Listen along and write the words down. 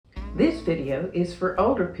This video is for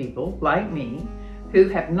older people like me who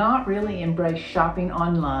have not really embraced shopping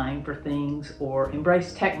online for things or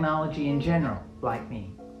embraced technology in general like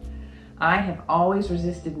me. I have always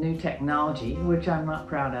resisted new technology, which I'm not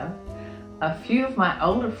proud of. A few of my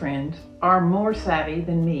older friends are more savvy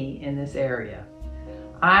than me in this area.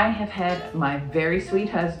 I have had my very sweet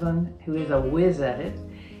husband who is a whiz at it,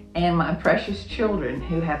 and my precious children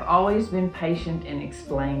who have always been patient in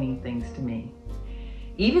explaining things to me,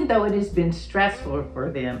 even though it has been stressful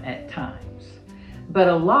for them at times. But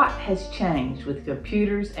a lot has changed with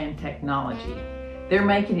computers and technology. They're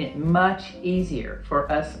making it much easier for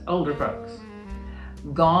us older folks.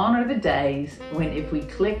 Gone are the days when if we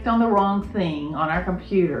clicked on the wrong thing on our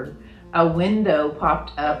computer, a window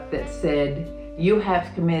popped up that said, "You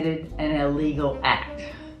have committed an illegal act."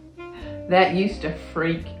 That used to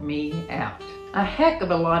freak me out. A heck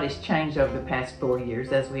of a lot has changed over the past 4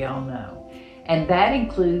 years, as we all know. And that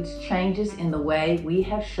includes changes in the way we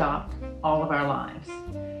have shopped all of our lives.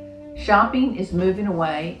 Shopping is moving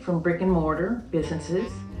away from brick and mortar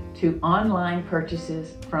businesses to online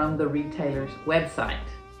purchases from the retailer's website.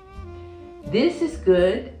 This is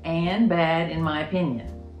good and bad in my opinion.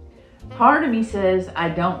 Part of me says I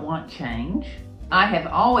don't want change. I have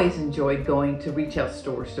always enjoyed going to retail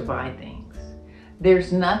stores to buy things.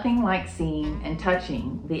 There's nothing like seeing and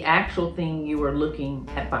touching the actual thing you are looking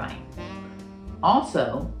at buying.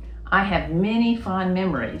 Also, I have many fond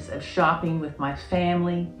memories of shopping with my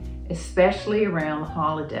family, especially around the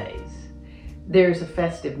holidays. There's a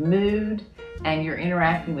festive mood and you're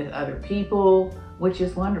interacting with other people, which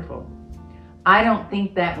is wonderful. I don't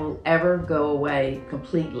think that will ever go away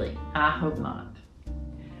completely. I hope not.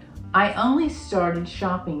 I only started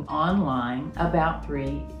shopping online about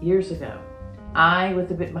 3 years ago. I was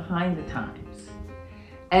a bit behind the times.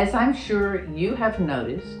 As I'm sure you have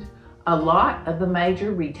noticed, a lot of the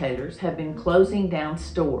major retailers have been closing down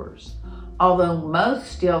stores, although most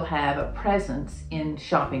still have a presence in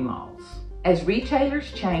shopping malls. As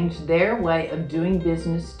retailers change their way of doing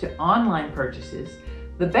business to online purchases,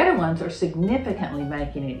 the better ones are significantly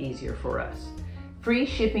making it easier for us. Free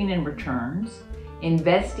shipping and returns,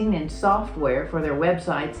 investing in software for their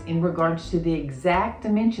websites in regards to the exact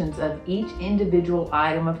dimensions of each individual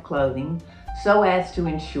item of clothing so as to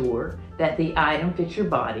ensure that the item fits your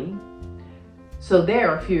body, so there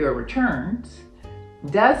are fewer returns,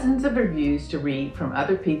 dozens of reviews to read from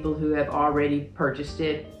other people who have already purchased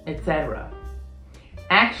it, etc.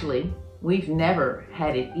 Actually, we've never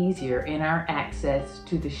had it easier in our access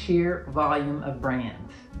to the sheer volume of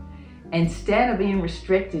brands. Instead of being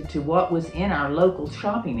restricted to what was in our local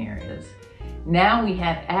shopping areas, now we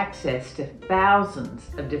have access to thousands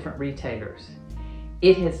of different retailers.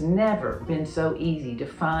 It has never been so easy to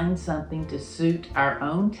find something to suit our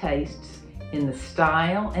own tastes in the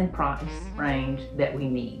style and price range that we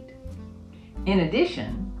need. In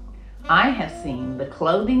addition, I have seen the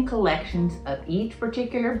clothing collections of each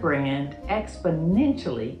particular brand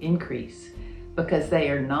exponentially increase because they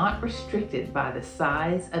are not restricted by the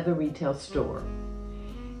size of the retail store.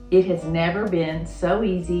 It has never been so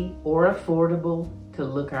easy or affordable to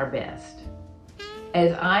look our best.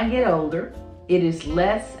 As I get older, it is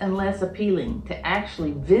less and less appealing to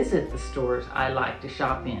actually visit the stores I like to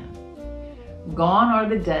shop in. Gone are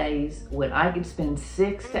the days when I could spend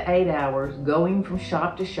 6 to 8 hours going from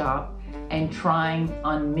shop to shop and trying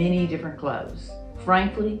on many different clothes.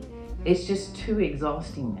 Frankly, it's just too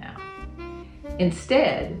exhausting now.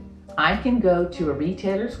 Instead, I can go to a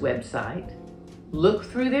retailer's website, look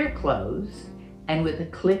through their clothes, and with a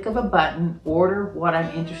click of a button, order what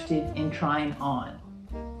I'm interested in trying on.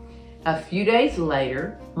 A few days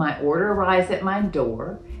later, my order arrives at my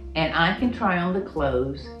door, and I can try on the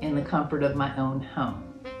clothes in the comfort of my own home.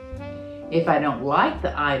 If I don't like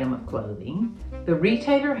the item of clothing, the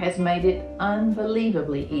retailer has made it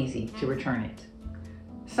unbelievably easy to return it.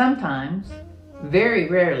 Sometimes, very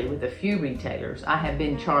rarely with a few retailers, I have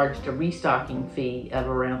been charged a restocking fee of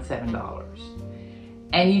around $7.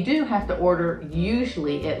 And you do have to order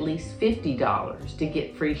usually at least $50 to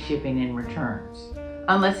get free shipping and returns,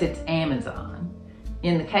 unless it's Amazon.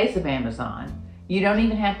 In the case of Amazon, you don't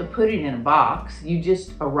even have to put it in a box. You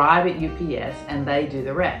just arrive at UPS and they do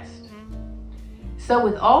the rest. So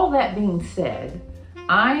with all that being said,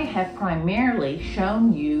 I have primarily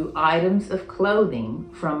shown you items of clothing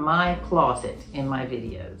from my closet in my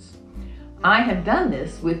videos. I have done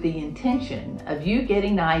this with the intention of you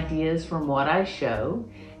getting ideas from what I show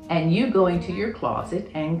and you going to your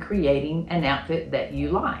closet and creating an outfit that you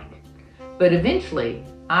like. But eventually,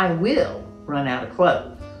 I will run out of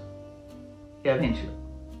clothes. Eventually.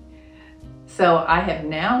 So I have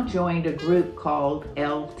now joined a group called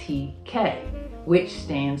LTK, which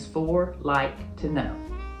stands for Like to Know.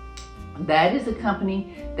 That is a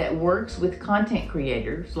company that works with content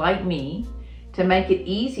creators like me to make it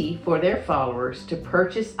easy for their followers to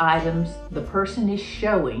purchase items the person is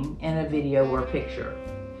showing in a video or picture.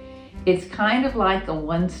 It's kind of like a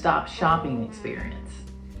one-stop shopping experience.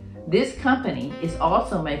 This company is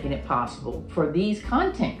also making it possible for these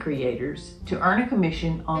content creators to earn a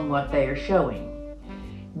commission on what they are showing.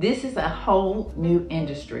 This is a whole new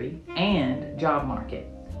industry and job market.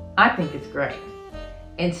 I think it's great.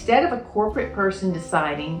 Instead of a corporate person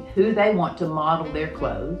deciding who they want to model their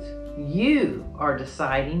clothes, you are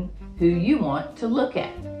deciding who you want to look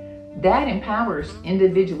at. That empowers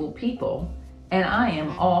individual people, and I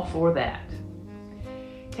am all for that.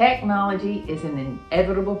 Technology is an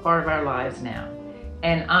inevitable part of our lives now,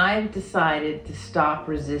 and I've decided to stop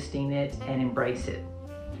resisting it and embrace it.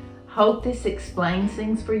 Hope this explains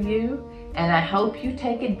things for you, and I hope you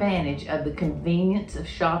take advantage of the convenience of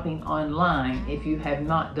shopping online if you have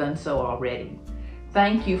not done so already.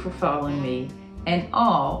 Thank you for following me and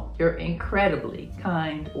all your incredibly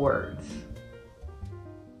kind words.